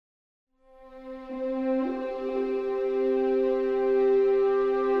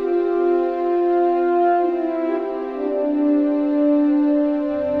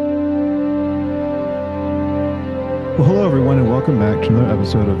welcome back to another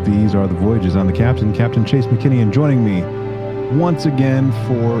episode of These Are the Voyages. I'm the captain, Captain Chase McKinney, and joining me once again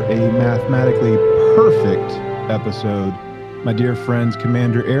for a mathematically perfect episode, my dear friends,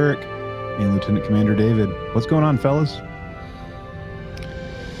 Commander Eric and Lieutenant Commander David. What's going on, fellas?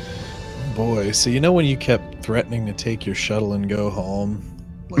 Boy, so you know when you kept threatening to take your shuttle and go home?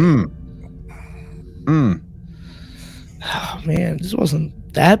 Oh, man, this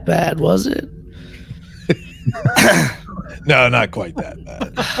wasn't that bad, was it? No, not quite that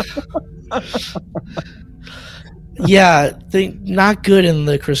bad. Yeah, not good in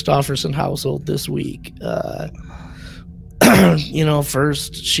the Christofferson household this week.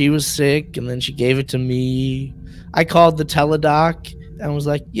 First she was sick, and then she gave it to me. I called the teledoc and was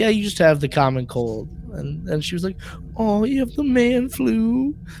like, "Yeah, you just have the common cold." And then she was like, "Oh, you have the man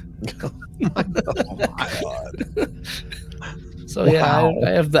flu." Oh my God. So yeah, Wow. I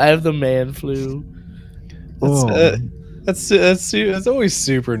have the man flu. That's always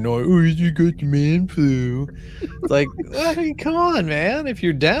super annoying. Oh, you got the man flu. It's like, I mean, come on, man. If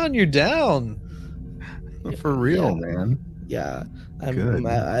you're down, you're down. For real, Yeah. man. Yeah, Good.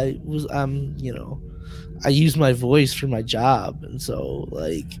 I use my voice for my job, and so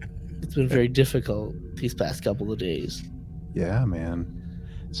it's been very difficult these past couple of days. Yeah, man.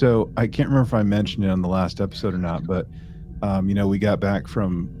 So I can't remember if I mentioned it on the last episode or not, but we got back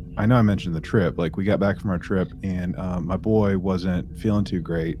from, I know I mentioned the trip, we got back from our trip, and my boy wasn't feeling too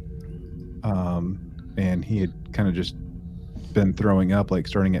great. And he had kind of just been throwing up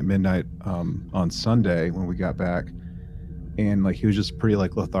starting at midnight on Sunday when we got back. And he was just pretty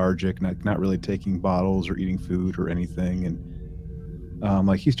lethargic, not really taking bottles or eating food or anything.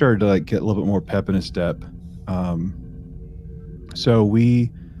 And he started to get a little bit more pep in his step. So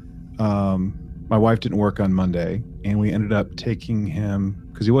we, my wife didn't work on Monday, and we ended up taking him,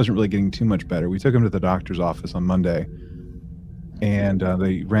 because he wasn't really getting too much better. We took him to the doctor's office on Monday, and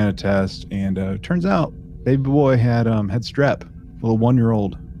they ran a test, and turns out baby boy had strep. Little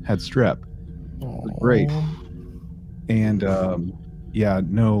 1-year-old had strep. Great. And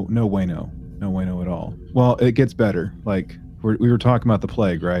no bueno at all. Well, it gets better. We were talking about the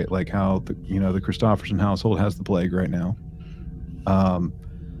plague, right? How the Christofferson household has the plague right now.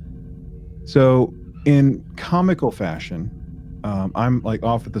 So in comical fashion, I'm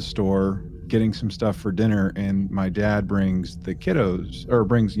off at the store getting some stuff for dinner, and my dad brings the kiddos, or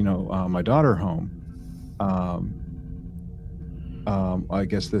brings my daughter home. I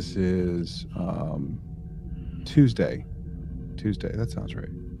guess this is Tuesday. That sounds right.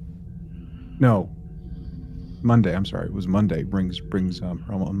 No, Monday. I'm sorry. It was Monday. Brings her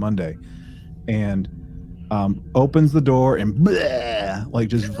home on Monday, and opens the door and bleh,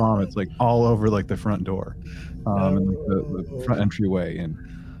 just vomits all over the front door, and the front entryway, and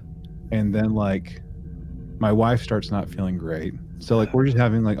then my wife starts not feeling great. So we're just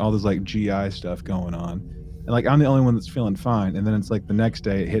having all this GI stuff going on, and I'm the only one that's feeling fine. And then it's the next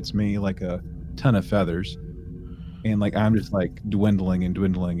day it hits me like a ton of feathers. And I'm just dwindling,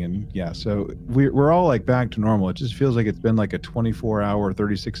 and yeah, so we're all back to normal. It just feels like it's been a 24-hour,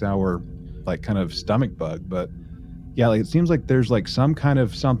 36-hour kind of stomach bug. But yeah, it seems like there's some kind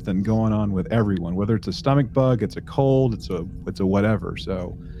of something going on with everyone, whether it's a stomach bug, it's a cold, it's a whatever.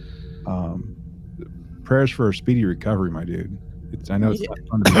 So prayers for a speedy recovery, my dude. I know it's not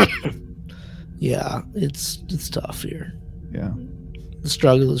fun to be. Yeah, it's tough here. Yeah, The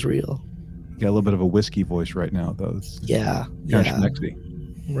struggle is real. got a little bit of a whiskey voice right now, though. It's Yeah.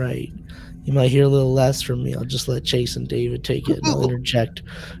 Right. You might hear a little less from me. I'll just let Chase and David take it, and I'll interject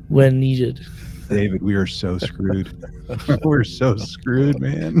when needed. David, we are so screwed. We're so screwed,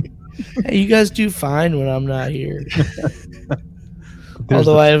 man. Hey, you guys do fine when I'm not here.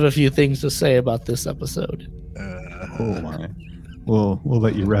 Although I have a few things to say about this episode. Oh my. We'll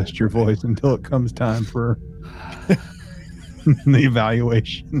let you rest your voice until it comes time for the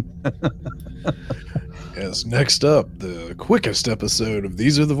evaluation. Yes, next up, the quickest episode of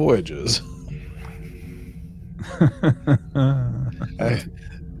These Are the Voyages.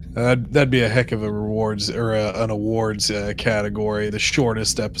 That'd be a heck of a rewards or an awards category. The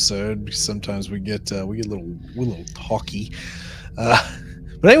shortest episode. Sometimes we get a little talky.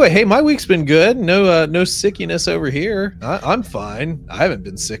 But anyway, hey, my week's been good. No sickiness over here. I'm fine. I haven't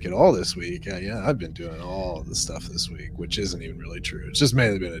been sick at all this week. Yeah, I've been doing all the stuff this week, which isn't even really true. It's just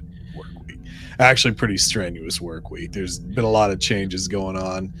mainly been a work week. Actually, pretty strenuous work week. There's been a lot of changes going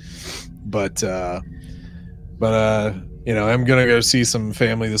on, but I'm gonna go see some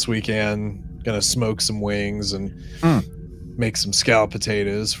family this weekend. Gonna smoke some wings and make some scalloped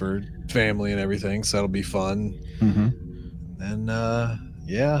potatoes for family and everything. So that'll be fun. Mm-hmm. And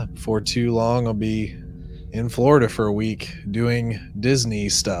before too long, I'll be in Florida for a week doing Disney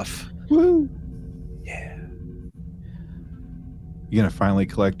stuff. Woo! Yeah. You gonna finally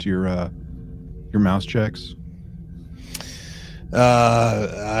collect your mouse checks?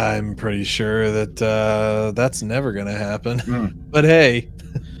 I'm pretty sure that that's never gonna happen. Mm. But hey,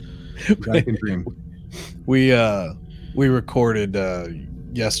 I can dream. we recorded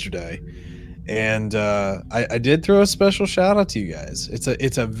yesterday, and I did throw a special shout out to you guys.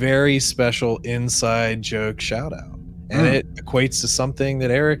 It's a very special inside joke shout out, and it equates to something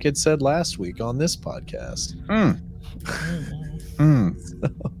that Eric had said last week on this podcast.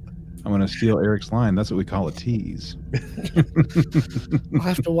 I'm gonna steal Eric's line. That's what we call a tease. I'll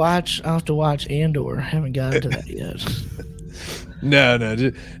have to watch Andor. I haven't gotten to that yet. No,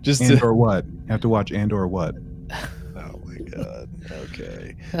 just Andor what? You have to watch Andor what? Oh my god.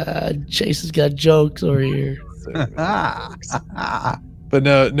 Okay. Chase has got jokes over here. But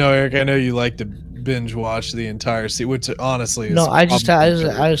no, Eric, I know you like to binge watch the entire series, which honestly is No, I just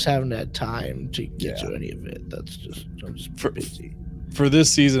probably haven't had time to get to any of it. I'm just busy. for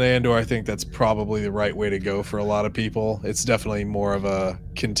this season Andor. I think that's probably the right way to go for a lot of people. It's definitely more of a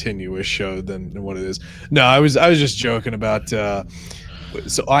continuous show than what it is. No, I was just joking about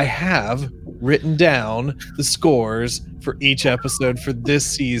so I have written down the scores for each episode for this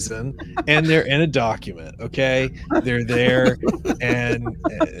season, and they're in a document. Okay, they're there, and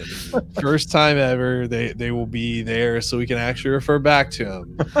first time ever they will be there, so we can actually refer back to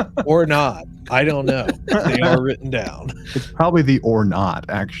them or not. I don't know. They are written down. It's probably the or not,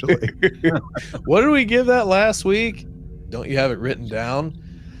 actually. What did we give that last week? Don't you have it written down?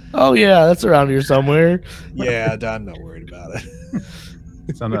 Oh yeah, that's around here somewhere. Yeah, I'm not worried about it.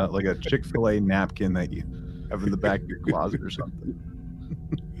 It's on like a Chick-fil-A napkin that you have in the back of your closet or something.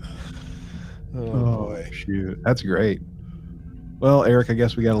 Oh boy, shoot, that's great. Well, Eric, I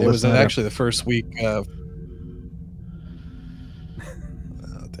guess we got to listen. It was actually the first week. Yeah,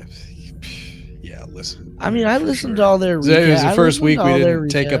 listen. I mean, I listened to all their. It was the first week we didn't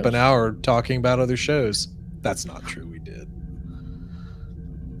take recaps. up an hour talking about other shows. That's not true. We did.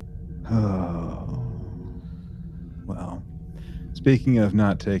 Oh, well. Speaking of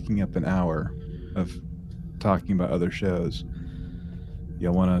not taking up an hour of talking about other shows,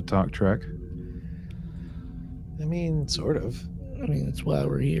 y'all want to talk Trek? I mean, sort of. I mean, that's why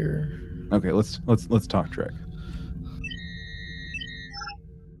we're here. Okay, let's talk Trek.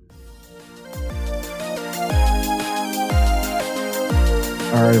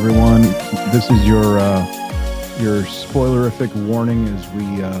 All right, everyone. This is your spoilerific warning as we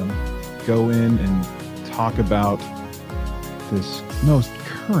go in and talk about this most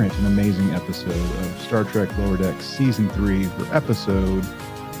current and amazing episode of Star Trek Lower Decks Season 3 for Episode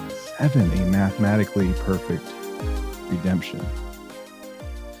 7, A Mathematically Perfect Redemption.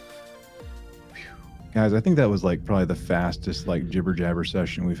 Whew. Guys, I think that was like probably the fastest like jibber jabber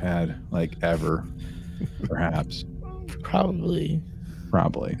session we've had like ever, perhaps. Probably.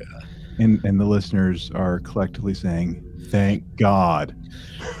 And the listeners are collectively saying, "Thank God."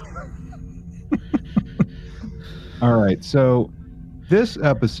 All right, so this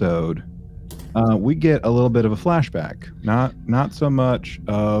episode, we get a little bit of a flashback. Not so much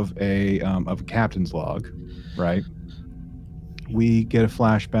of a captain's log, right? We get a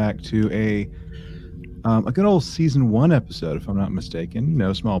flashback to a good old season 1 episode, if I'm not mistaken.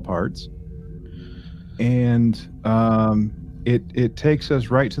 No small parts, and it takes us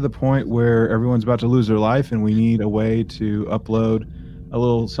right to the point where everyone's about to lose their life, and we need a way to upload a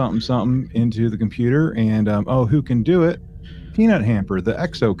little something into the computer, and who can do it? Peanut Hamper, the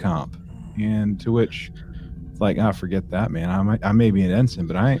exocomp. And to which it's like, forget that, man. I may be an ensign,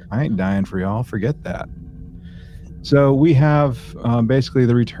 but I ain't dying for y'all. Forget that. So we have basically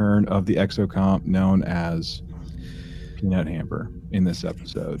the return of the exocomp known as Peanut Hamper in this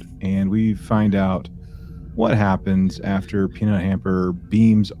episode, and we find out what happens after Peanut Hamper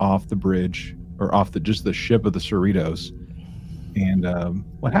beams off the bridge, or off just the ship of the Cerritos. And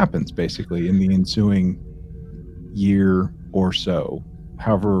what happens basically in the ensuing year or so,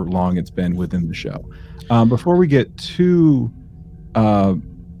 however long it's been within the show. Before we get too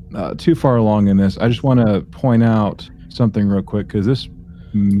far along in this, I just want to point out something real quick, because this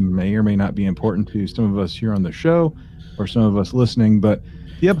may or may not be important to some of us here on the show or some of us listening, but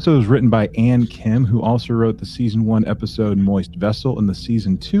the episode was written by Ann Kim, who also wrote the season 1 episode Moist Vessel and the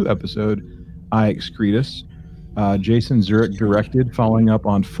season 2 episode I Excretus. Jason Zurich directed, following up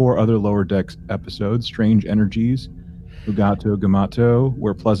on 4 other Lower Decks episodes: Strange Energies, Ugato Gamato,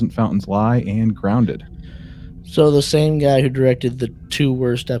 Where Pleasant Fountains Lie, and Grounded. So the same guy who directed the 2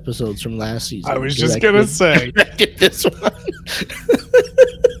 worst episodes from last season. I was just gonna say directed this one.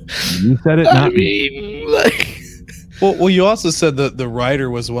 You said it, I not me. mean, like, Well, you also said that the writer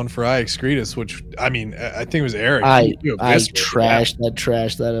was one for I Excretus, which I mean, I think it was Eric. I You trashed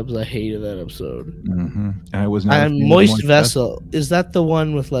that episode. I hated that episode. Mm-hmm. I was not. And Moist Vessel, is that the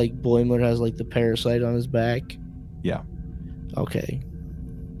one with like Boimler has like the parasite on his back? Yeah. Okay.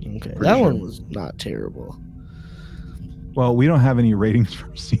 Pretty That sure. one was not terrible. Well, we don't have any ratings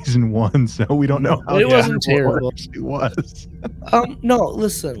for season 1, so we don't know how It wasn't terrible. It was. No,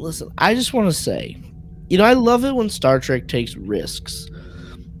 listen. I just want to say, I love it when Star Trek takes risks.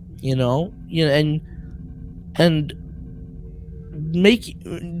 And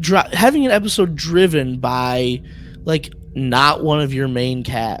having an episode driven by like not one of your main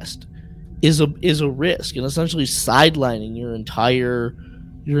cast is a risk, and essentially sidelining your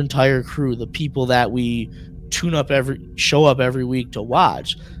entire crew, the people that we show up every week to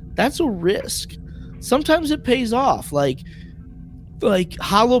watch. That's a risk. Sometimes it pays off. Like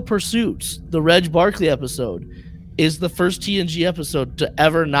Hollow Pursuits, the Reg Barkley episode, is the first TNG episode to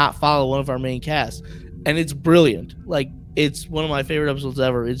ever not follow one of our main cast, and it's brilliant. Like, it's one of my favorite episodes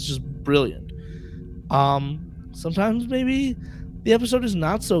ever. It's just brilliant. Sometimes maybe the episode is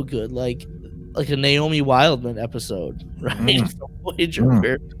not so good, like a Naomi Wildman episode, right?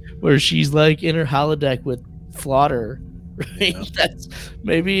 Voyager, where she's like in her holodeck with Flaughter, right? Yeah. That's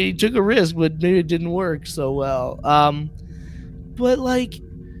maybe he took a risk, but maybe it didn't work so well. But like,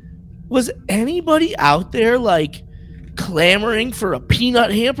 was anybody out there like clamoring for a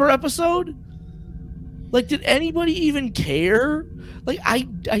Peanut Hamper episode? Like, did anybody even care? Like, I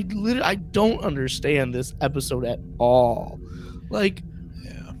literally, I don't understand this episode at all. Like,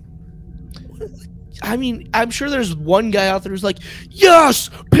 yeah. I mean, I'm sure there's one guy out there who's like, yes,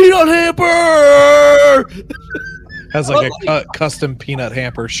 Peanut Hamper! Has like a custom Peanut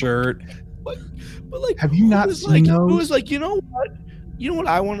Hamper shirt. But like, have you not seen those? Who was like, you know what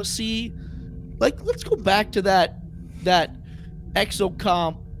I want to see? Like, let's go back to that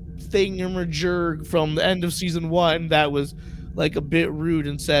Exocomp thingamajerg from the end of season 1 that was like a bit rude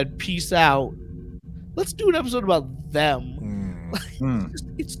and said peace out. Let's do an episode about them.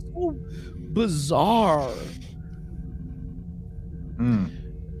 It's so bizarre.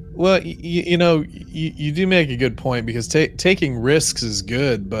 Well, you do make a good point, because taking risks is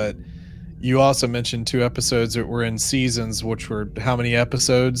good, but you also mentioned 2 episodes that were in seasons, which were how many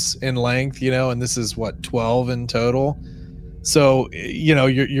episodes in length, and this is what, 12 in total. So,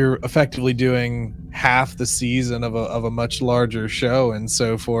 you're effectively doing half the season of a much larger show and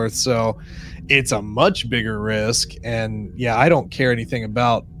so forth. So it's a much bigger risk. And yeah, I don't care anything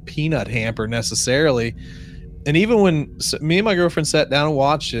about Peanut Hamper necessarily. And even when me and my girlfriend sat down and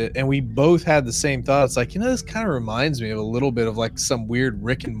watched it, and we both had the same thought, it's like, this kind of reminds me of a little bit of like some weird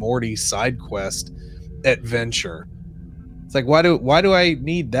Rick and Morty side quest adventure. It's like, why do I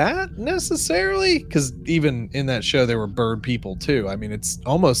need that necessarily? Because even in that show, there were bird people too. I mean, it's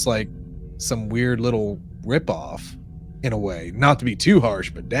almost like some weird little ripoff in a way. Not to be too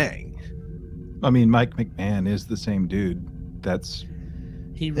harsh, but dang. I mean, Mike McMahon is the same dude.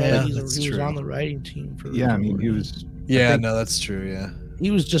 He was on the writing team for. Yeah, I mean, he was. Yeah, no, that's true. Yeah,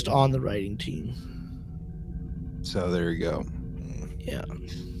 he was just on the writing team. So there you go. Yeah.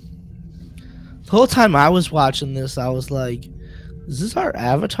 The whole time I was watching this, I was like, is this our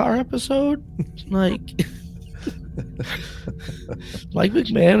Avatar episode? Like, Mike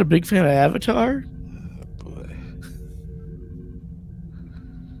McMahon, a big fan of Avatar? Oh, boy.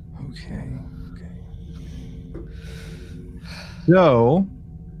 Okay. So,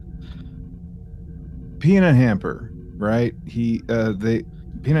 Peanut Hamper, right?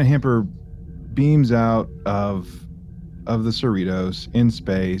 Peanut Hamper beams out of the Cerritos in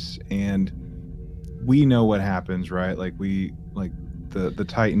space, and we know what happens, right? Like the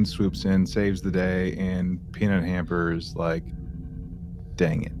Titan swoops in, saves the day, and Peanut Hamper is like,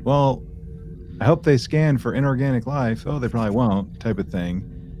 dang it. Well, I hope they scan for inorganic life. Oh, they probably won't, type of thing.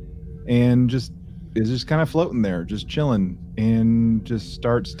 And is just kind of floating there, just chilling, and just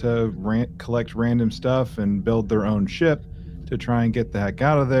starts to collect random stuff and build their own ship to try and get the heck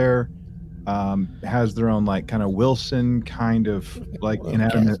out of there. Has their own like kind of Wilson kind of like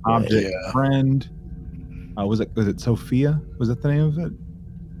inanimate object friend. Was it Sophia? Was that the name of it?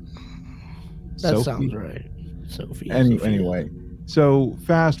 That sounds right. Sophia. Anyway, so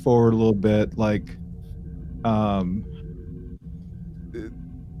fast forward a little bit, like,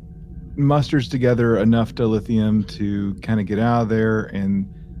 musters together enough dilithium to kind of get out of there, and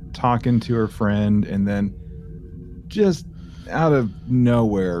talking to her friend, and then just out of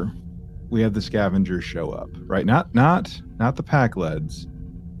nowhere, we have the scavengers show up. Right? Not the pack leads.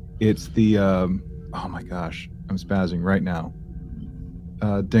 It's the oh my gosh, I'm spazzing right now.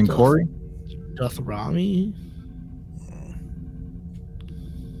 Denkori. Dothraki.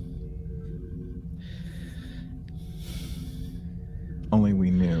 Only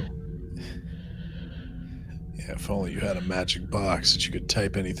we knew. Yeah, if only you had a magic box that you could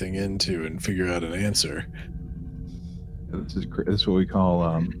type anything into and figure out an answer. This is what we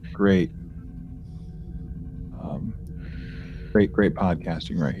call great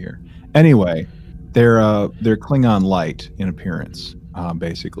podcasting right here. Anyway, they're Klingon light in appearance,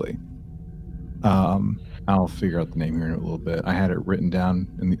 basically. I'll figure out the name here in a little bit. I had it written down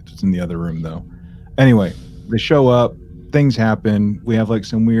it's in the other room though. Anyway, they show up, things happen. We have like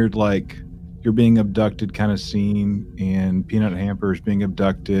some weird like you're being abducted kind of scene, and Peanut Hamper is being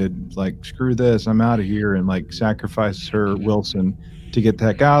abducted. Like, screw this, I'm out of here, and like sacrifices her Wilson to get the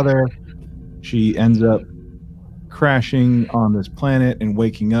heck out of there. She ends up crashing on this planet and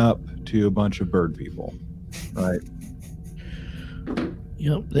waking up to a bunch of bird people, right?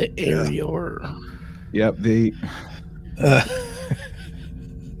 Yep, the Arior. Yep, the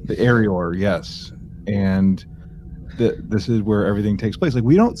Arior, yes. And this is where everything takes place. Like,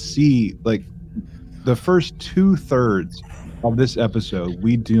 we don't see like the first 2/3 of this episode.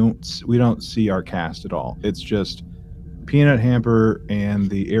 We don't see our cast at all. It's just Peanut Hamper and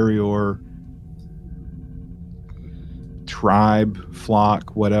the Arior tribe,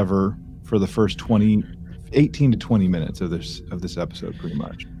 flock, whatever, for the first 18 to 20 minutes of this episode, pretty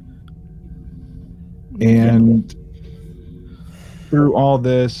much. And through all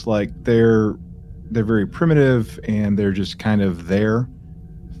this, like they're very primitive, and they're just kind of there,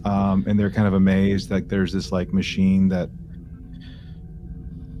 and they're kind of amazed. Like, there's this like machine that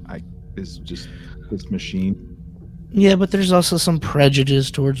is just this machine. Yeah, but there's also some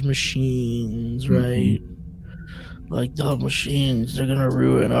prejudice towards machines, right? Mm-hmm. Like, the machines, they're gonna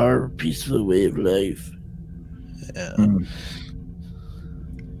ruin our peaceful way of life. Yeah. Mm.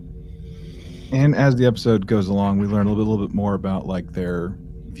 And as the episode goes along, we learn a little bit more about like their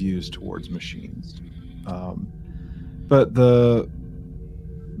views towards machines. But the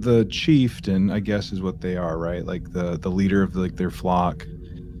chieftain, I guess, is what they are, right? Like the leader of like their flock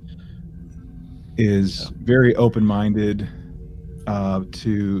is very open-minded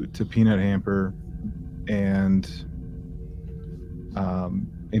to Peanut Hamper, and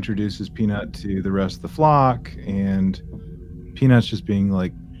introduces Peanut to the rest of the flock, and Peanut's just being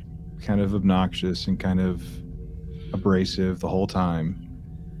like kind of obnoxious and kind of abrasive the whole time.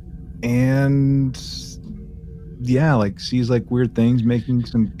 And yeah, like sees like weird things, making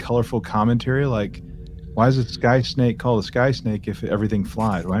some colorful commentary, like, why is a sky snake called a sky snake if everything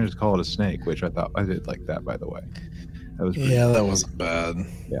flies? Why not just call it a snake? Which I thought I did like that, by the way. That was pretty that wasn't bad.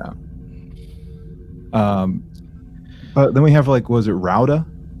 Yeah. But then we have like, was it Rauda?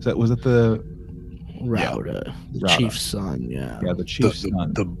 Was it the Rauda, the Rauda. Chief's son? Yeah, Yeah, the chief's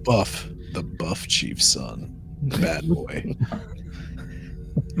son. The buff chief's son. Bad boy.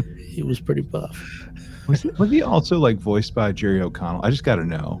 He was pretty buff. Was he also like voiced by Jerry O'Connell? I just got to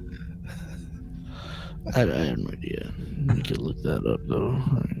know. I have no idea. You could look that up though.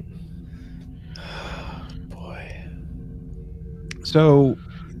 Boy. So,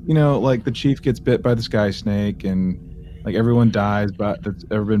 like the chief gets bit by the sky snake, and like everyone dies, but that's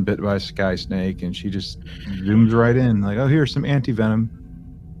ever been bit by a sky snake, and she just zooms right in, like, oh, here's some anti-venom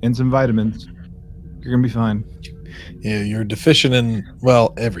and some vitamins. You're gonna be fine. Yeah, you're deficient in,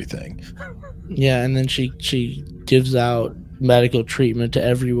 well, everything. Yeah, and then she gives out medical treatment to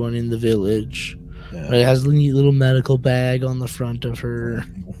everyone in the village. Yeah. It has a neat little medical bag on the front of her,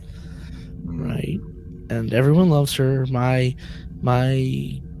 right? And everyone loves her. My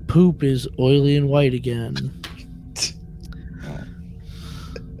poop is oily and white again.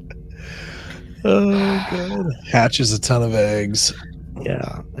 Oh god. Hatches a ton of eggs.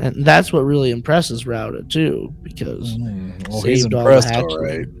 Yeah, and that's what really impresses Rauda too, because Well, he's impressed, all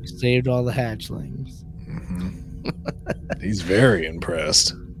right. Saved all the hatchlings. Mm-hmm. He's very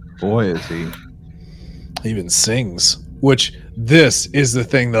impressed. Boy, is he. He even sings, which this is the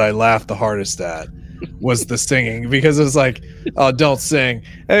thing that I laughed the hardest at, was the singing, because it was like, oh, don't sing.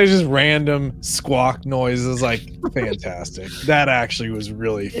 And it was just random squawk noises, like, fantastic. That actually was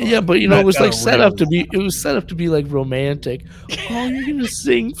really fun. Yeah, but it was like set up to be. It was set up to be like romantic. Oh, you're gonna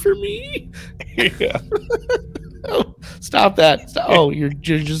sing for me? Yeah. Oh, stop that! Oh, you're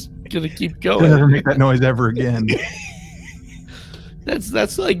just gonna keep He'll going. never make that noise ever again.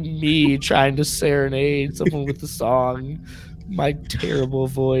 That's like me trying to serenade someone with the song. My terrible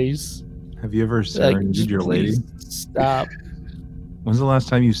voice. Have you ever serenaded your lady? Stop. When's the last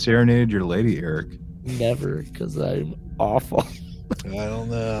time you serenaded your lady, Eric? Never, because I'm awful. I don't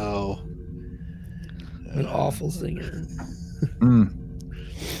know. I'm an awful singer.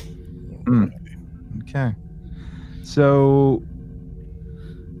 Okay. So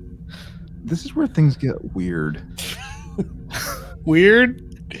this is where things get weird. Weird.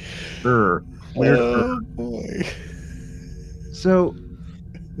 Weird. Oh boy. So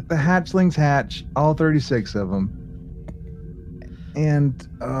the hatchlings hatch, all 36 of them. And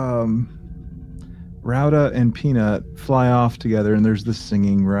Rauda and Peanut fly off together, and there's this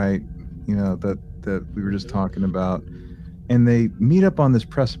singing, right? You know, that we were just talking about. And they meet up on this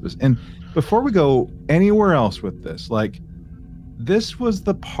precipice. And before we go anywhere else with this, like, this was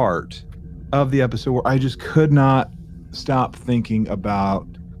the part of the episode where I just could not stop thinking about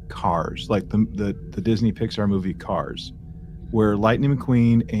Cars, like the Disney Pixar movie Cars, where Lightning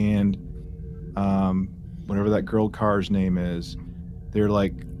McQueen and whatever that girl Car's name is, they're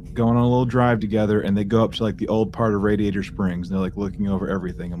like going on a little drive together, and they go up to like the old part of Radiator Springs, and they're like looking over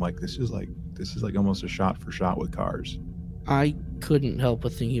everything. I'm like, this is like almost a shot for shot with Cars. I couldn't help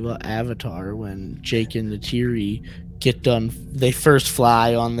but thinking about Avatar when Jake and Neytiri get done. They first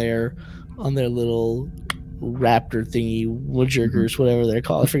fly on their little raptor thingy, woodjiggers, whatever they're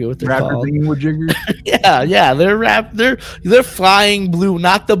called. I forget what they're called. Raptor thingy woodjiggers? yeah, they're flying blue,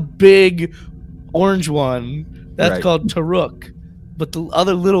 not the big orange one. That's Right. called Taruk. But the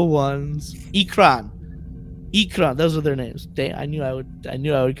other little ones, Ikran, those are their names. I knew I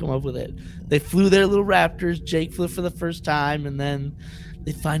would come up with it. They flew their little raptors. Jake flew for the first time, and then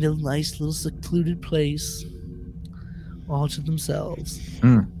they find a nice little secluded place all to themselves.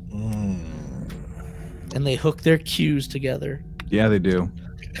 Mm. And they hook their cues together. Yeah, they do.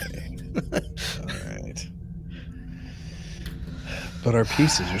 All right. But our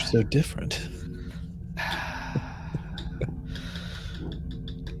pieces are so different.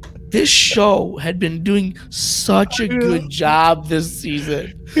 This show had been doing such a good job this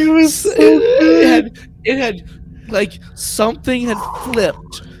season. It was so It had like something had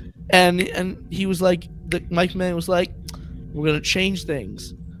flipped, and he was like, Mike Mann was like, we're gonna change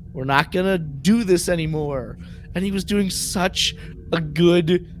things. We're not gonna do this anymore. And he was doing such a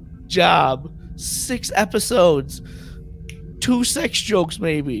good job. 6 episodes, 2 sex jokes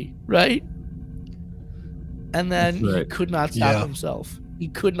maybe, right? And then That's right. he could not stop Yeah. himself. He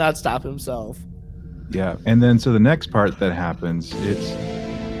could not stop himself. Yeah. And then so the next part that happens, it's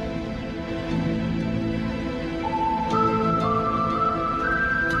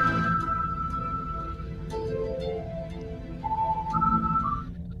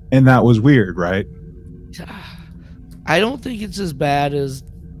and that was weird, right? I don't think it's as bad as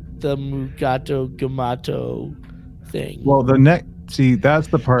the Mugato Gamato thing. Well, see, that's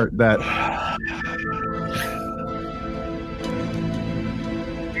the part that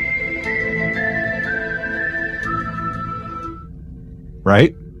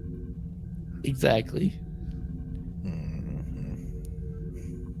right? Exactly.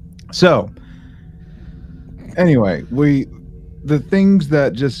 So, anyway, the things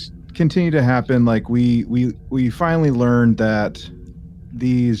that just continue to happen, like we finally learned that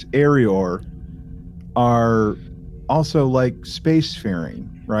these Arior are also like spacefaring,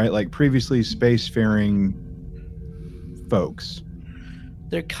 right? Like previously spacefaring folks.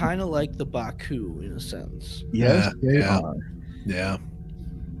 They're kind of like the Baku in a sense. Yes, Yeah, they yeah. are. Yeah.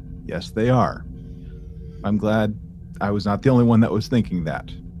 Yes, they are. I'm glad I was not the only one that was thinking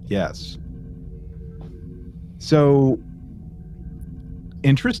that. Yes. So,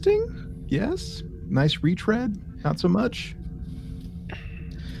 interesting? Yes. Nice retread? Not so much?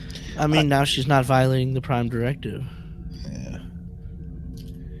 I mean, now she's not violating the Prime Directive. Yeah.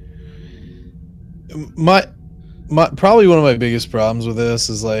 My probably one of my biggest problems with this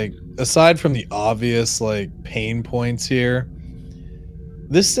is, like, aside from the obvious like pain points here,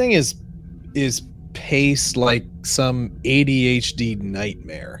 this thing is paced like some ADHD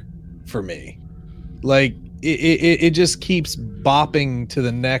nightmare for me. Like it just keeps bopping to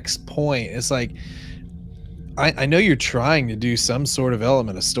the next point. It's like I know you're trying to do some sort of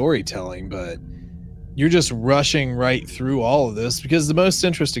element of storytelling, but you're just rushing right through all of this, because the most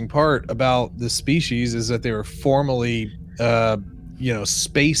interesting part about the species is that they were formerly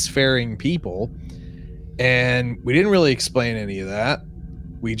spacefaring people, and we didn't really explain any of that.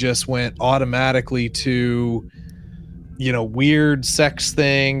 We just went automatically to weird sex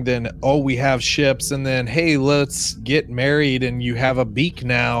thing, then we have ships, and then hey, let's get married and you have a beak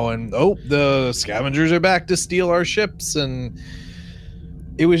now, and the scavengers are back to steal our ships. And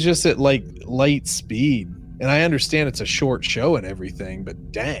it was just at like light speed. And I understand it's a short show and everything,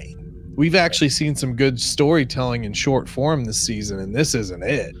 but dang, we've actually seen some good storytelling in short form this season, and this isn't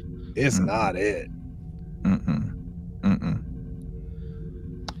it. It's not it.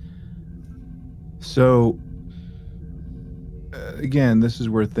 So again, this is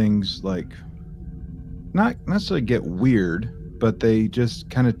where things like not necessarily get weird, but they just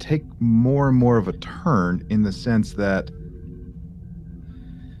kind of take more and more of a turn in the sense that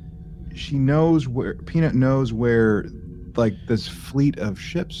Peanut knows where like this fleet of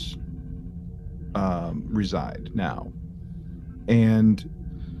ships reside now, and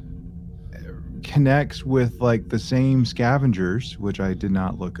connects with like the same scavengers, which I did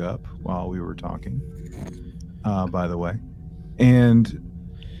not look up while we were talking, by the way, and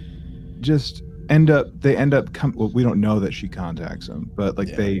just they end up well, we don't know that she contacts them, but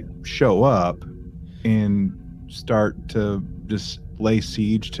like they show up and start to just lay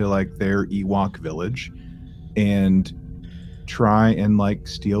siege to like their Ewok village and try and like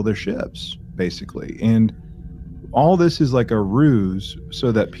steal their ships basically. And all this is like a ruse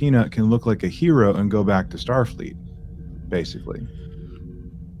so that Peanut can look like a hero and go back to Starfleet basically.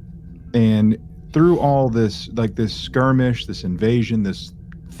 And through all this, like this skirmish, this invasion, this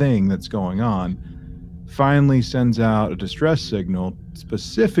thing that's going on, finally sends out a distress signal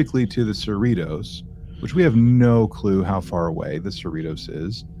specifically to the Cerritos, which we have no clue how far away the Cerritos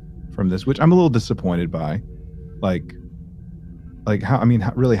is from this, which I'm a little disappointed by. Like how, I mean,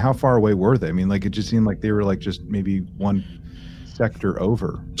 really, how far away were they? I mean, like, it just seemed like they were like just maybe one sector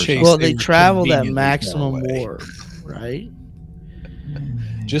over. Well, they traveled at maximum warp, right?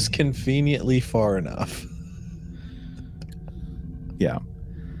 Just conveniently far enough. Yeah.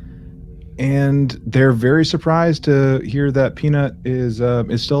 And they're very surprised to hear that Peanut is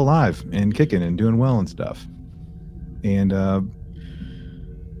still alive and kicking and doing well and stuff. And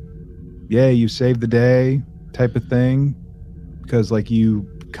yeah, you saved the day type of thing, because like you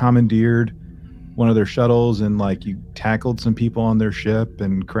commandeered one of their shuttles and like you tackled some people on their ship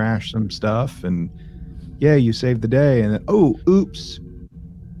and crashed some stuff, and yeah, you saved the day. And then, oh, oops,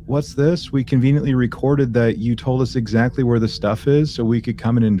 what's this? We conveniently recorded that you told us exactly where the stuff is so we could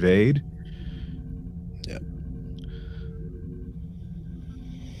come and invade.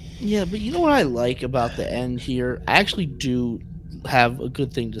 Yeah, but you know what I like about the end here? I actually do have a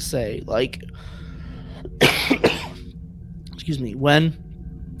good thing to say. Like, excuse me, when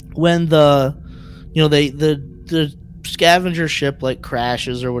the, you know, the scavenger ship like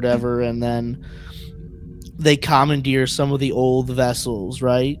crashes or whatever, and then they commandeer some of the old vessels,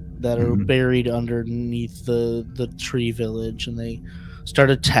 right, that are buried underneath the tree village, and they start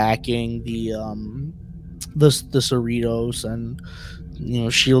attacking the Cerritos, and you know,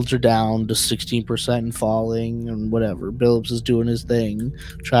 shields are down to 16% and falling and whatever. Billups is doing his thing,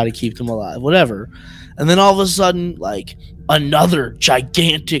 try to keep them alive, whatever. And then all of a sudden, like, another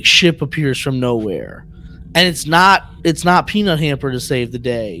gigantic ship appears from nowhere. And it's not Peanut Hamper to save the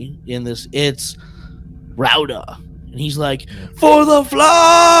day in this. It's Rauda. And he's like, for the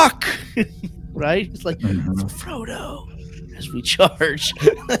flock! Right? He's like, Frodo, as we charge.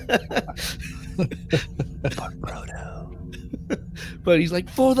 Frodo. But he's like,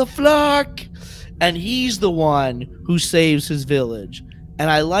 for the flock, and he's the one who saves his village. And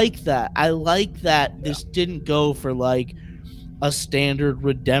I like that. This didn't go for like a standard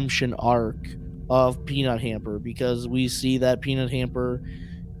redemption arc of Peanut Hamper, because we see that Peanut Hamper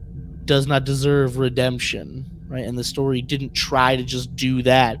does not deserve redemption, right? And the story didn't try to just do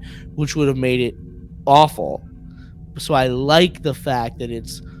that, which would have made it awful. So I like the fact that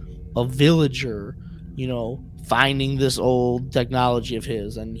it's a villager, you know, finding this old technology of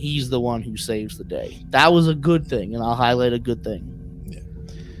his, and he's the one who saves the day. That was a good thing, and I'll highlight a good thing. Yeah.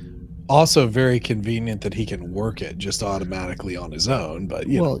 Also very convenient that he can work it just automatically on his own, but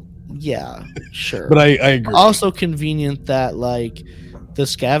you know. Yeah, sure. But I agree. Also convenient that like the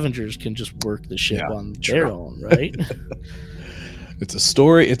scavengers can just work the ship on their own, right? It's a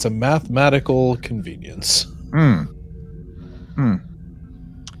story, it's a mathematical convenience.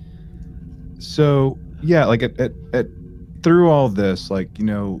 So yeah, like at through all this, like, you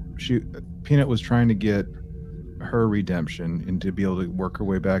know, Peanut was trying to get her redemption and to be able to work her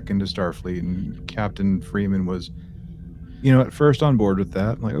way back into Starfleet, and Captain Freeman was, you know, at first on board with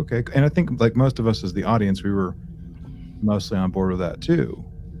that. Like, okay, and I think like most of us as the audience, we were mostly on board with that too.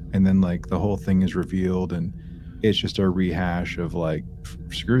 And then like the whole thing is revealed, and it's just a rehash of like,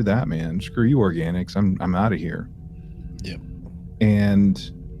 screw that, man, screw you organics, I'm out of here. Yep.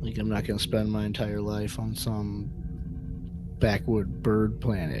 And like, I'm not going to spend my entire life on some backwood bird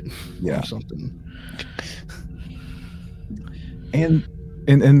planet or something. And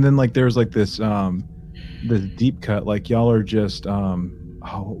then like there's like this deep cut, like y'all are just what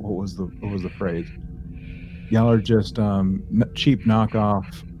was the phrase? Y'all are just cheap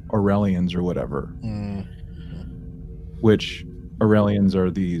knockoff Aurelians or whatever. Which Aurelians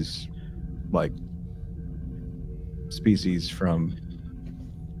are these like species from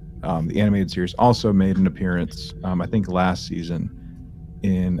the animated series, also made an appearance, I think last season,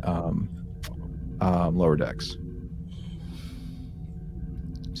 in Lower Decks.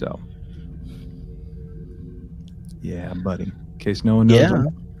 So, yeah, buddy. In case no one knows what I'm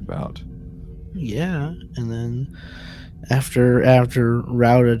talking about. Yeah, and then after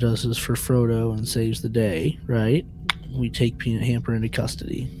Rauda does this for Frodo and saves the day, right? We take Peanut Hamper into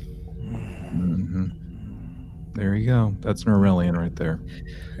custody. Mm-hmm. There you go. That's an Aurelian right there.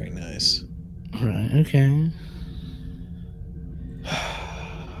 Very nice. Right. Okay.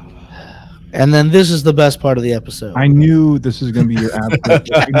 And then this is the best part of the episode. I knew this was going to be your absolute.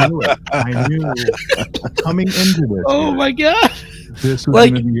 I knew it. I knew coming into this. Oh my god! This was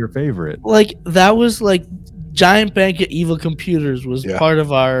going to be your favorite. Like that was like Giant Bank at Evil Computers was part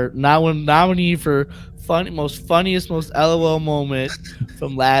of our nominee for funniest, most LOL moment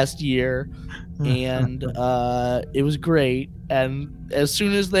from last year, and it was great. And as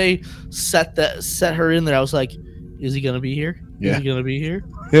soon as they set her in there, I was like, "Is he gonna be here? Is he gonna be here?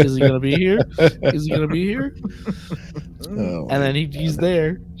 Is he gonna be here? Is he gonna be here?" And then he's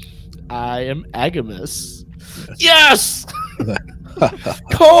there. I am Agamus. Yes,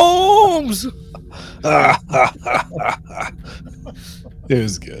 Combs. It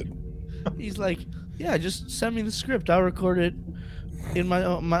was good. He's like, "Yeah, just send me the script. I'll record it in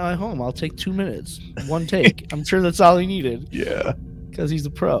my home. I'll take 2 minutes, one take." I'm sure that's all he needed. Yeah, because he's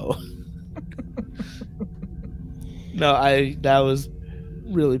a pro. No, that was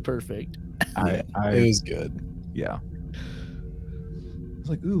really perfect. It was good. Yeah. I was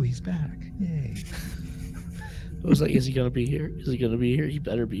like, "Ooh, he's back! Yay!" I was like, "Is he gonna be here? Is he gonna be here? He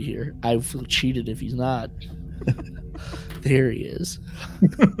better be here. I feel cheated if he's not." There he is.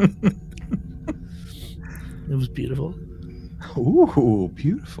 It was beautiful. Ooh,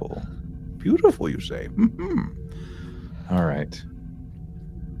 beautiful. Beautiful, you say. Mm-hmm. All right.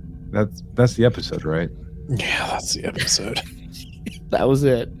 That's the episode, right? Yeah, that's the episode. That was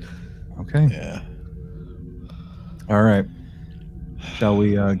it. Okay. Yeah. All right. Shall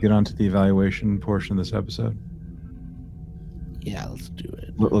we get on to the evaluation portion of this episode? Yeah, let's do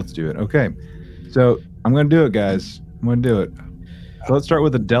it. Let's do it. Okay. So I'm going to do it, guys. I'm going to do it. So let's start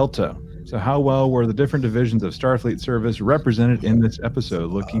with the Delta. So how well were the different divisions of Starfleet service represented in this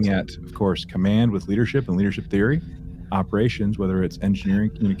episode? Looking at, of course, command with leadership and leadership theory, operations, whether it's engineering,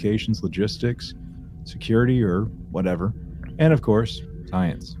 communications, logistics, security, or whatever, and of course,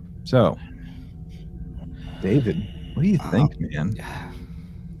 science. So, David, what do you think, man?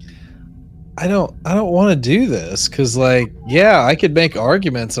 I don't want to do this because, like, yeah, I could make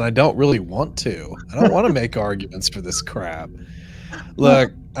arguments, and I don't really want to. I don't want to make arguments for this crap.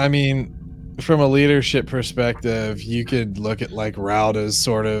 Look, I mean, from a leadership perspective, you could look at like Rauda's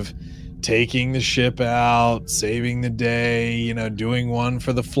sort of taking the ship out, saving the day, you know, doing one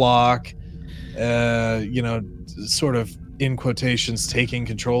for the flock, you know, sort of in quotations, taking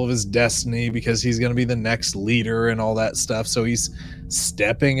control of his destiny because he's going to be the next leader and all that stuff. So he's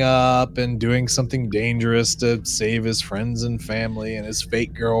stepping up and doing something dangerous to save his friends and family and his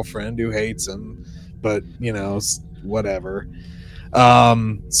fake girlfriend who hates him, but you know, whatever.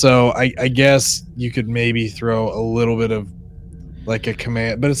 So I guess you could maybe throw a little bit of like a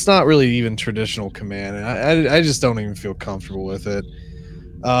command, but it's not really even traditional command. And I just don't even feel comfortable with it.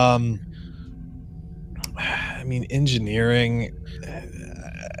 I mean, engineering,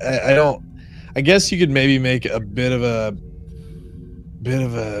 I guess you could maybe make a bit of an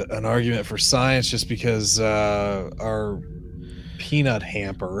argument for science just because our Peanut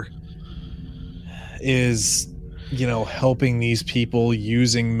Hamper is, you know, helping these people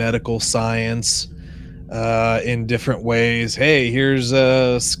using medical science in different ways. Hey, here's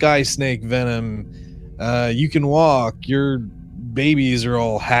a sky snake venom. You can walk. Your babies are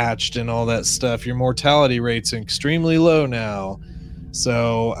all hatched and all that stuff. Your mortality rate's extremely low now.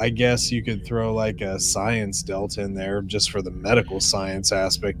 So I guess you could throw like a science delta in there just for the medical science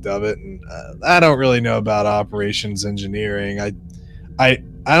aspect of it. And I don't really know about operations engineering. I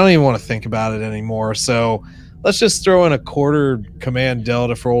don't even want to think about it anymore. So let's just throw in a quarter command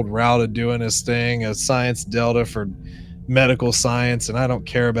delta for old Rauda doing his thing, a science delta for medical science, and I don't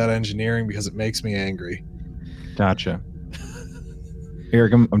care about engineering because it makes me angry. Gotcha.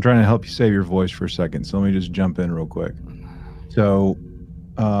 Eric, I'm trying to help you save your voice for a second, so let me just jump in real quick. So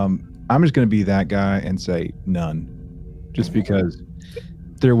I'm just going to be that guy and say none, just because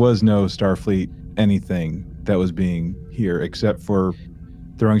there was no Starfleet anything that was being here except for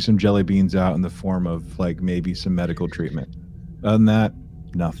throwing some jelly beans out in the form of like maybe some medical treatment. Other than that,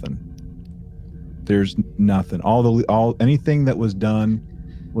 nothing. There's nothing. Anything that was done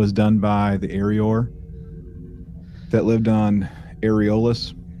by the Arior that lived on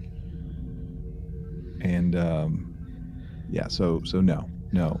Areolus, And yeah, so no.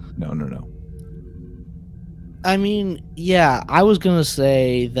 I mean, yeah, I was gonna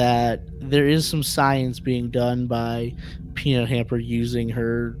say that there is some science being done by Peanut Hamper using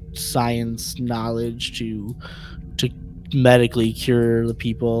her science knowledge to medically cure the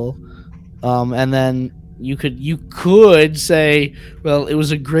people, and then you could say, well, it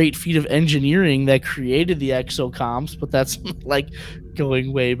was a great feat of engineering that created the exocomps, but that's like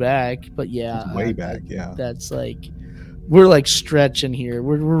going way back. But yeah, It's way back, yeah. that's like we're like stretching here.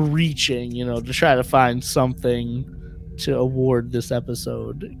 We're reaching, to try to find something to award this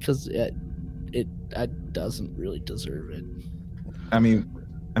episode because it doesn't really deserve it. I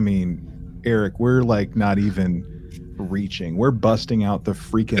mean, Eric, we're like not even reaching. We're busting out the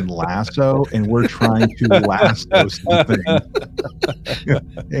freaking lasso and we're trying to lasso something.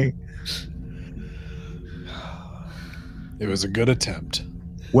 Hey. It was a good attempt.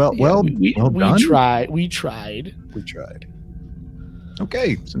 Well done. We tried.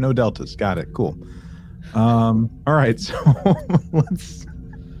 Okay, so no deltas. Got it. Cool. All right, so let's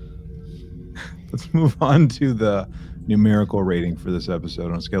move on to the numerical rating for this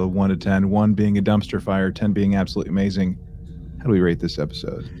episode on a scale of 1 to 10. 1 being a dumpster fire, 10 being absolutely amazing. How do we rate this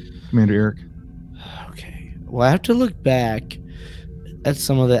episode, Commander Eric? Okay. Well, I have to look back at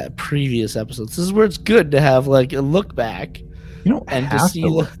some of the previous episodes. This is where it's good to have like a look back. You don't and have to see to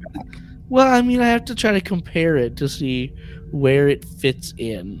look back. Well, I mean, I have to try to compare it to see where it fits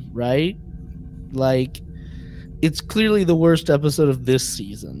in, right? Like, it's clearly the worst episode of this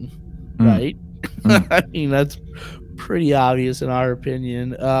season, right? I mean, that's pretty obvious in our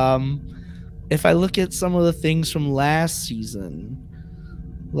opinion. If I look at some of the things from last season,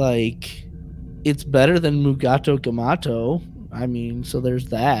 like, it's better than Mugato Gamato. I mean, so there's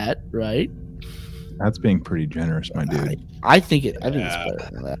that, right? That's being pretty generous, my dude. I think it's better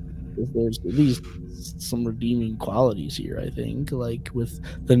than that. There's at least some redeeming qualities here, I think, like with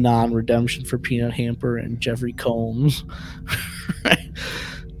the non-redemption for Peanut Hamper and Jeffrey Combs.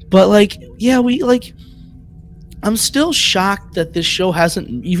 But like, yeah, I'm still shocked that this show hasn't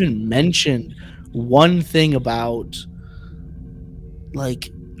even mentioned one thing about like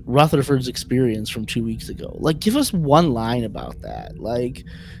Rutherford's experience from 2 weeks ago. Like, give us one line about that. Like,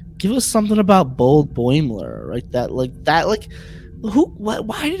 give us something about Bold Boimler, right?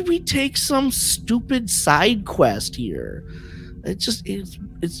 Why did we take some stupid side quest here?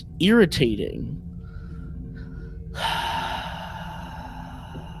 It's irritating.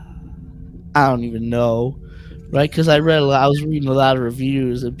 I don't even know, right? Because I was reading a lot of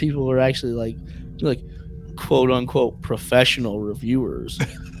reviews and people were actually like quote unquote professional reviewers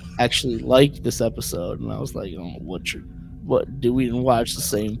actually liked this episode, and I was like, oh, what? Do we didn't watch the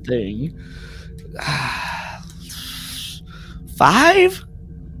same thing? 5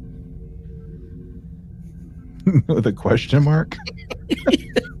 with a question mark.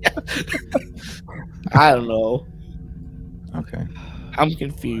 I don't know. Okay, I'm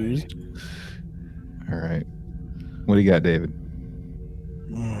confused. All right, what do you got, David?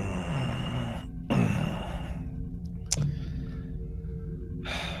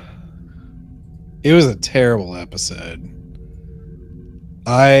 It was a terrible episode.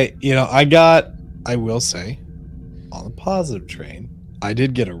 I will say, on the positive train, I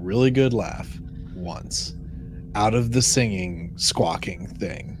did get a really good laugh once out of the singing, squawking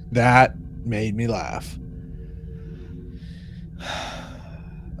thing. That made me laugh.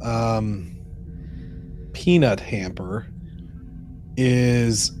 Peanut Hamper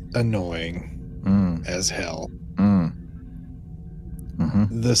is annoying as hell.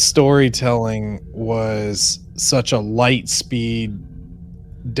 Mm-hmm. The storytelling was such a light speed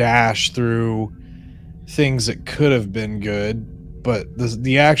dash through things that could have been good, but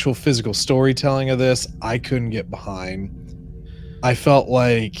the actual physical storytelling of this I couldn't get behind. I felt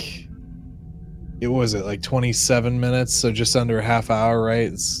like it was like 27 minutes, so just under a half hour,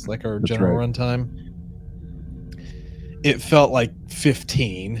 right? It's like our general runtime. It felt like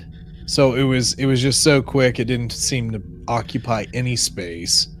 15, so it was just so quick. It didn't seem to occupy any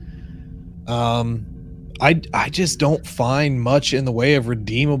space. I just don't find much in the way of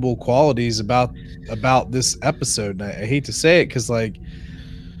redeemable qualities about this episode, and I hate to say it because like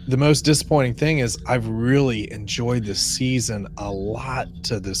the most disappointing thing is I've really enjoyed this season a lot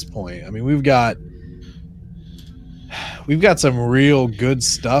to this point. I mean, we've got some real good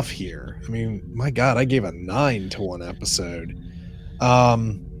stuff here. I mean, my God, I gave a 9 to one episode.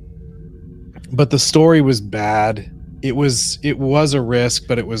 But the story was bad. It was a risk,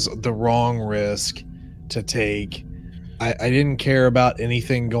 but it was the wrong risk to take. I didn't care about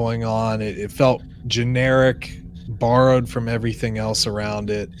anything going on. It felt generic, borrowed from everything else around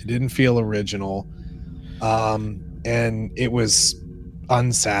it. It didn't feel original. and it was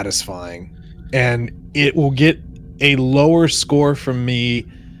unsatisfying. And it will get a lower score from me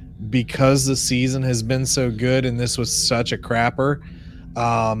because the season has been so good and this was such a crapper.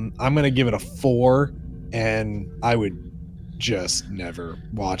 I'm going to give it a 4, and I would just never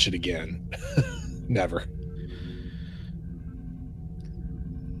watch it again. Never.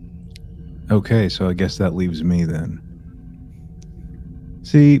 Okay, so I guess that leaves me then.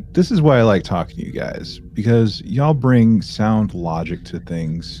 See, this is why I like talking to you guys, because y'all bring sound logic to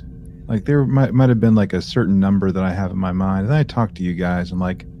things. Like there might have been like a certain number that I have in my mind, and then I talk to you guys. I'm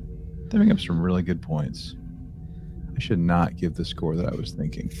like, they bring up some really good points. I should not give the score that I was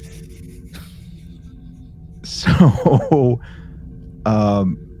thinking. So,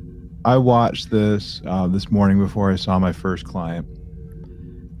 I watched this this morning before I saw my first client,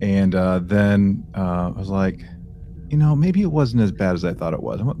 and then I was like, you know, maybe it wasn't as bad as I thought it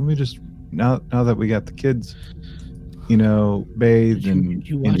was. Let me just now that we got the kids, you know, bathed and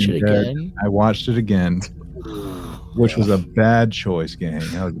you watch it again. I watched it again, which was a bad choice, gang.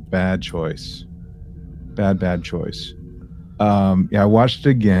 That was a bad choice. Bad choice. Yeah, I watched it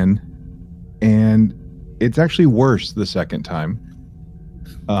again, and it's actually worse the second time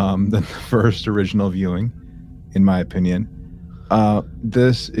than the first original viewing, in my opinion.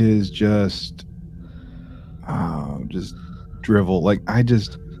 This is just drivel. Like I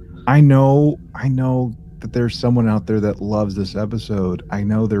know that there's someone out there that loves this episode. I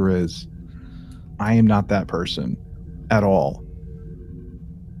know there is. I am not that person at all.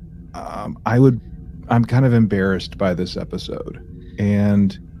 I'm kind of embarrassed by this episode,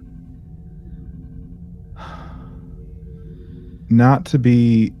 and not to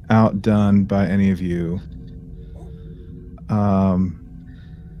be outdone by any of you,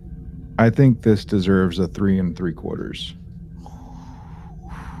 I think this deserves a 3 3/4.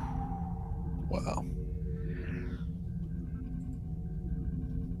 Wow.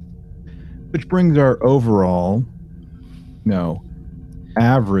 Which brings our overall,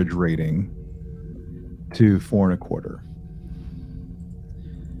 average rating to 4 1/4.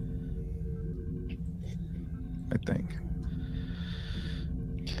 I think.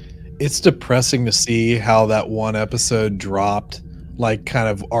 It's depressing to see how that one episode dropped, like kind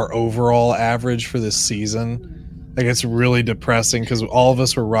of our overall average for this season. Like it's really depressing because all of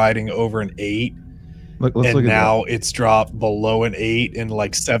us were riding over an 8. Let's and look at now it's dropped below an 8 in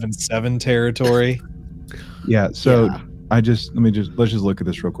like 7-7 territory. Yeah. So let's just look at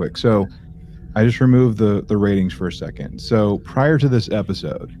this real quick. So I just removed the ratings for a second. So prior to this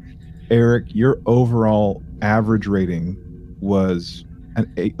episode, Eric, your overall average rating was an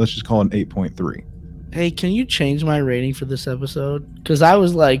 8. Let's just call it an 8.3. Hey, can you change my rating for this episode? Because I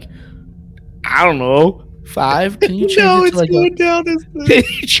was like, I don't know, 5. Can you change No, it it's to like going down. Can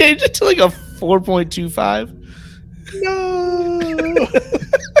you change it to like a 4.25? No.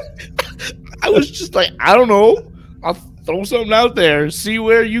 I was just like, I don't know. I'll throw something out there, see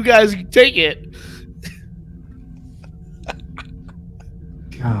where you guys can take it.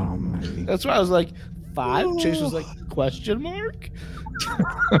 God almighty. That's why I was like, 5. Chase was like, question mark.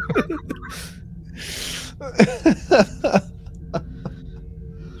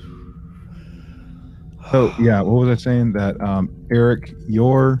 So yeah, what was I saying? That Eric,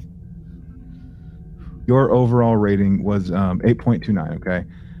 your overall rating was 8.29. Okay,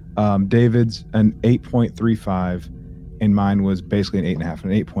 David's an 8.35, and mine was basically an 8.5,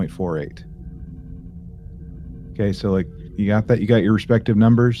 an 8.48. Okay, so like you got that, you got your respective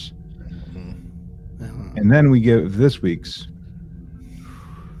numbers, and then we give this week's.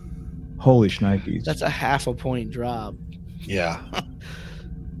 Holy shnikes! That's a 0.5 point drop. Yeah.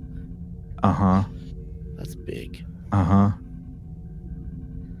 That's big.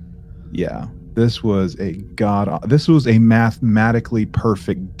 Yeah. This was a mathematically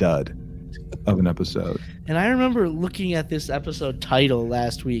perfect dud of an episode. And I remember looking at this episode title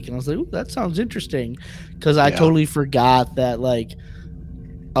last week, and I was like, ooh, that sounds interesting. Because I totally forgot that, like,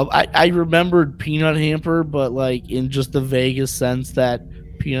 I remembered Peanut Hamper, but, like, in just the vaguest sense that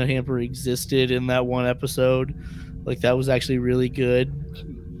Peanut Hamper existed in that one episode. Like, that was actually really good,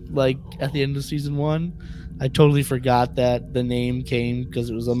 like, at the end of season 1. I totally forgot that the name came because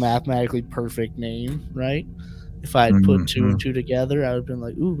it was a mathematically perfect name, right? If I had put 2 and 2 together, I would have been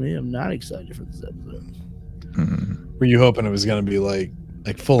like, ooh, man, I'm not excited for this episode. Were you hoping it was going to be like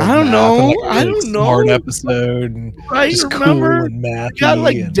full of I don't math know. and, like, I a don't know. smart episode and Right, just remember? cool and mathy. Got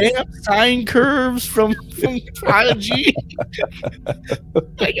like and... damn sine curves from Prodigy.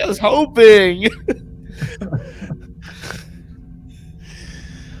 I was hoping.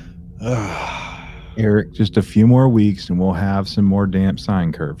 Eric, just a few more weeks and we'll have some more damp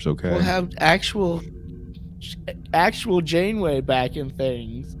sine curves, okay? We'll have actual actual Janeway back in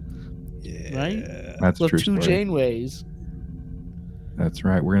things. Yeah. Right? That's So true. 2 story. Janeways. That's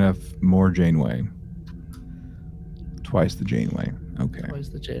right. We're gonna have more Janeway. Twice the Janeway. Okay. Twice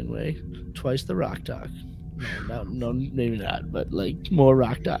the Janeway. Twice the Rock Dock. No, maybe not, but like more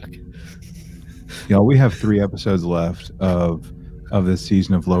Rock Dock. We have 3 episodes left of this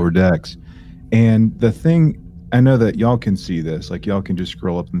season of Lower Decks, and the thing, I know that y'all can see this, like y'all can just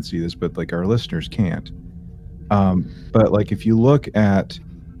scroll up and see this, but like our listeners can't. But like if you look at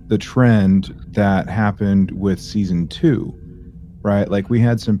the trend that happened with season 2, right? Like we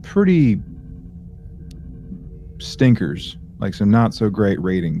had some pretty stinkers, like some not so great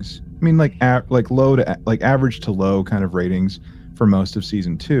ratings. I mean, like low to like average to low kind of ratings for most of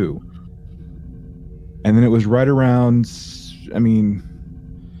season 2. And then it was right around, 7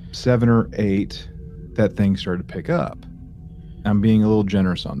 or 8 that things started to pick up. I'm being a little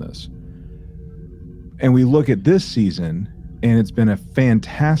generous on this. And we look at this season, and it's been a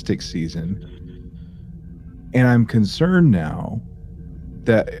fantastic season. And I'm concerned now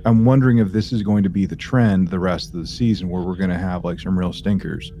that I'm wondering if this is going to be the trend the rest of the season, where we're going to have like some real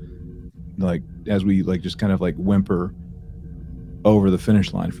stinkers, like as we like just kind of like whimper over the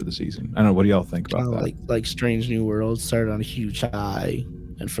finish line for the season. I don't know. What do y'all think about that? Like Strange New World started on a huge high,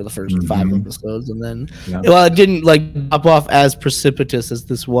 and for the first 5 episodes, and then it didn't like pop off as precipitous as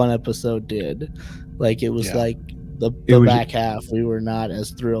this one episode did. Like it was like the back half. We were not as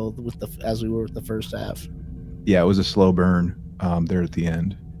thrilled with as we were with the first half. Yeah, it was a slow burn there at the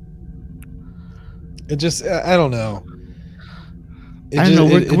end. It just I don't know. I don't know.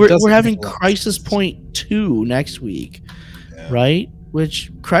 We're having Crisis Point 2 next week. Right?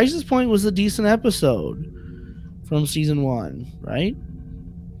 Which Crisis Point was a decent episode from season 1, right?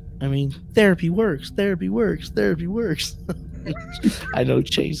 I mean, therapy works. I know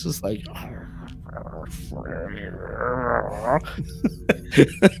Chase is like,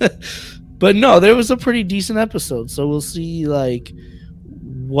 but no, there was a pretty decent episode. So we'll see like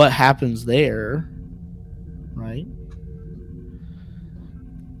what happens there, right?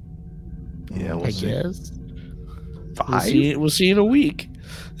 Yeah, I guess. 5? We'll see in a week.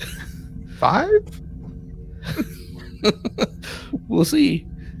 5? We'll see.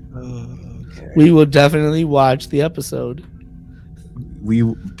 Okay. We will definitely watch the episode. We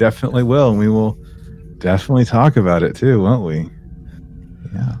definitely will, and we will definitely talk about it too, won't we?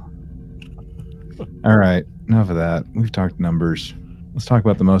 Yeah. All right. Enough of that. We've talked numbers. Let's talk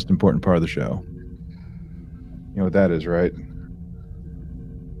about the most important part of the show. You know what that is, right?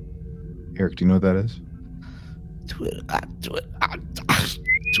 Eric, do you know what that is? Twitter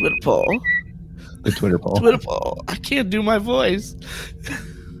poll. The Twitter poll. Twitter poll. I can't do my voice.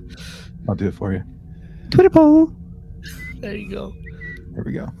 I'll do it for you. Twitter poll. There you go. There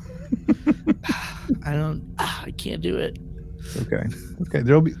we go. I can't do it. Okay.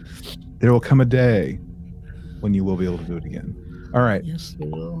 There will come a day when you will be able to do it again. All right. Yes, there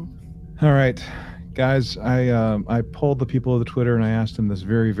will. All right. Guys, I polled the people of the Twitter and I asked them this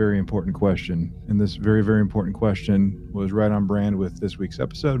very, very important question. And this very, very important question was right on brand with this week's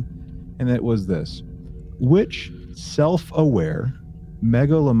episode. And it was this: which self-aware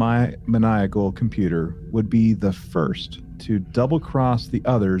megalomaniacal computer would be the first to double-cross the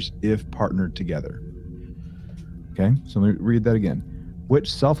others if partnered together? Okay, so let me read that again.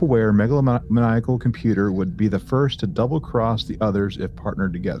 Which self-aware megalomaniacal computer would be the first to double-cross the others if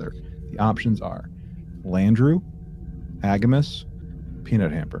partnered together? The options are Landru, Agamis,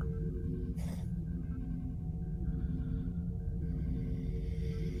 Peanut Hamper.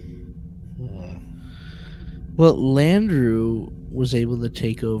 Well, Landru was able to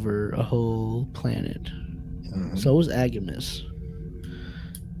take over a whole planet. Mm-hmm. So was Agamis.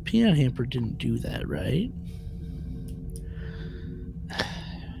 Peanut Hamper didn't do that, right?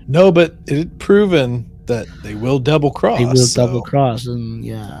 No, but it's proven that they will double cross. They will double cross, and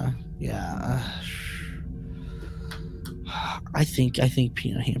yeah. I think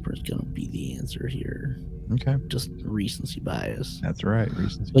Peanut Hamper is gonna be the answer here. Okay. Just recency bias. That's right.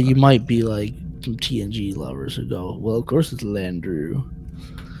 Recency But bias. you might be like some TNG lovers who go, well, of course it's Landru.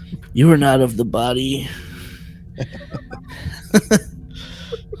 You are not of the body.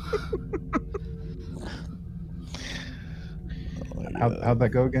 How'd that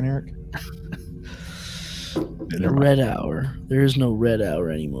go again, Eric? The red hour. There is no red hour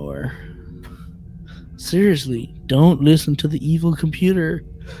anymore. Seriously, don't listen to the evil computer.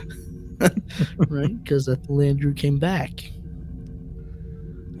 Right? Because Landru came back.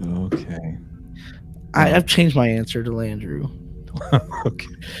 Okay. I've changed my answer to Landru. Okay.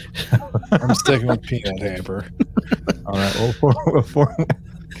 I'm sticking with Peanut Hamper. All right. Well,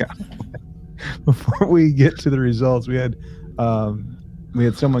 before we get to the results, we had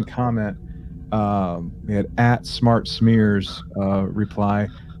someone comment. We had at Smart Smears reply.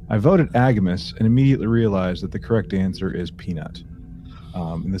 I voted Agamus and immediately realized that the correct answer is peanut.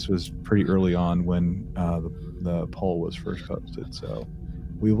 And this was pretty early on when the poll was first posted. So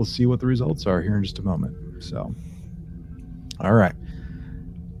we will see what the results are here in just a moment. So, all right.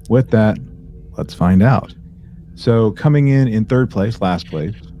 With that, let's find out. So coming in third place, last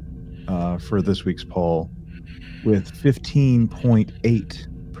place for this week's poll, with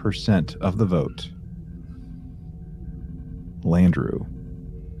 15.8% of the vote, Landrew.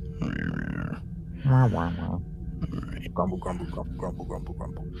 Grumble, grumble, grumble, grumble, grumble,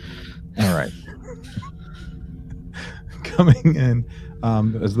 grumble. All right. Coming in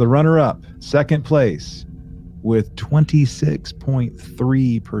as the runner-up, second place, with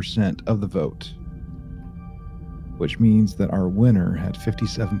 26.3% of the vote, which means that our winner had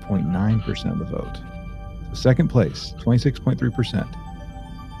 57.9% of the vote. So second place, 26.3%.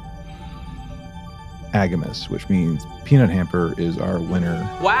 Agamus, which means Peanut Hamper is our winner.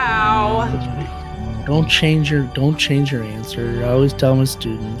 Wow! This week. Don't change your answer. I always tell my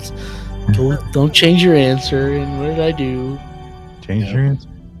students, don't change your answer. And what did I do? Change your answer.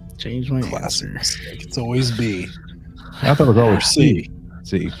 Change my Classic answer. mistake. It's always B I thought it was or always C.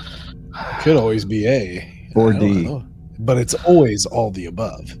 C. Could always be A Or I don't D. know. But it's always all the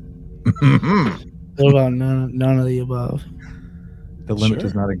above. What about none of the above? The limit Sure.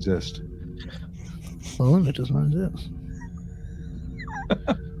 does not exist. The limit does not exist.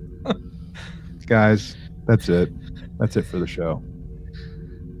 Guys, that's it. That's it for the show.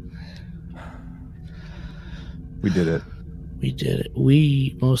 We did it. We did it.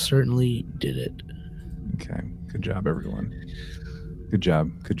 We most certainly did it. Okay. Good job, everyone. Good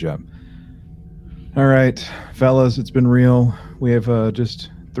job. Good job. All right, fellas, it's been real. We have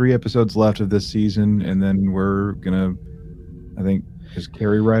just 3 episodes left of this season, and then we're going to, I think, just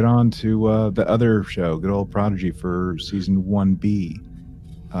carry right on to the other show, good old Prodigy, for season 1B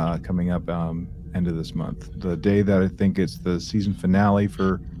coming up end of this month. The day that I think it's the season finale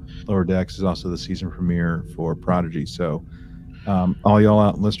for Lower Decks is also the season premiere for Prodigy. So all y'all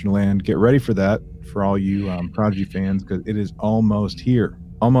out in listener land, get ready for that for all you Prodigy fans, because it is almost here.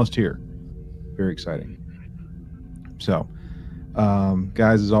 Almost here. Very exciting. So,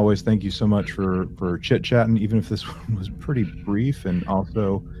 guys, as always, thank you so much for chit-chatting, even if this one was pretty brief. And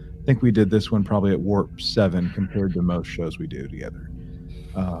also, I think we did this one probably at warp 7 compared to most shows we do together.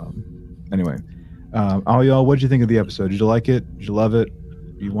 Anyway, all y'all, what did you think of the episode? Did you like it? Did you love it?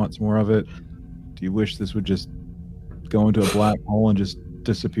 Do you want some more of it? Do you wish this would just go into a black hole and just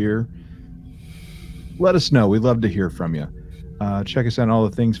disappear? Let us know. We'd love to hear from you. Check us out on all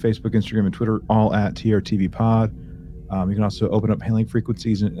the things, Facebook, Instagram, and Twitter, all at TRTV Pod. You can also open up hailing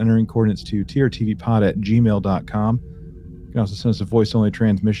frequencies and entering coordinates to trtvpod@gmail.com. You can also send us a voice-only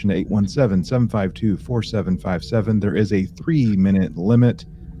transmission to 817-752-4757. There is a 3-minute limit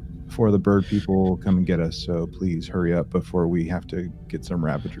before the bird people come and get us, so please hurry up before we have to get some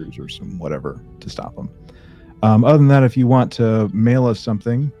Ravagers or some whatever to stop them. Other than that, if you want to mail us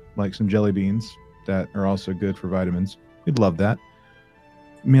something, like some jelly beans that are also good for vitamins, we'd love that.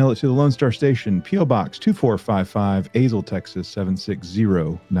 Mail it to the Lone Star Station, P.O. Box 2455, Azle, Texas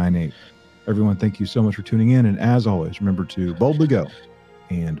 76098. Everyone, thank you so much for tuning in. And as always, remember to boldly go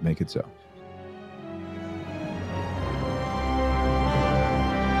and make it so.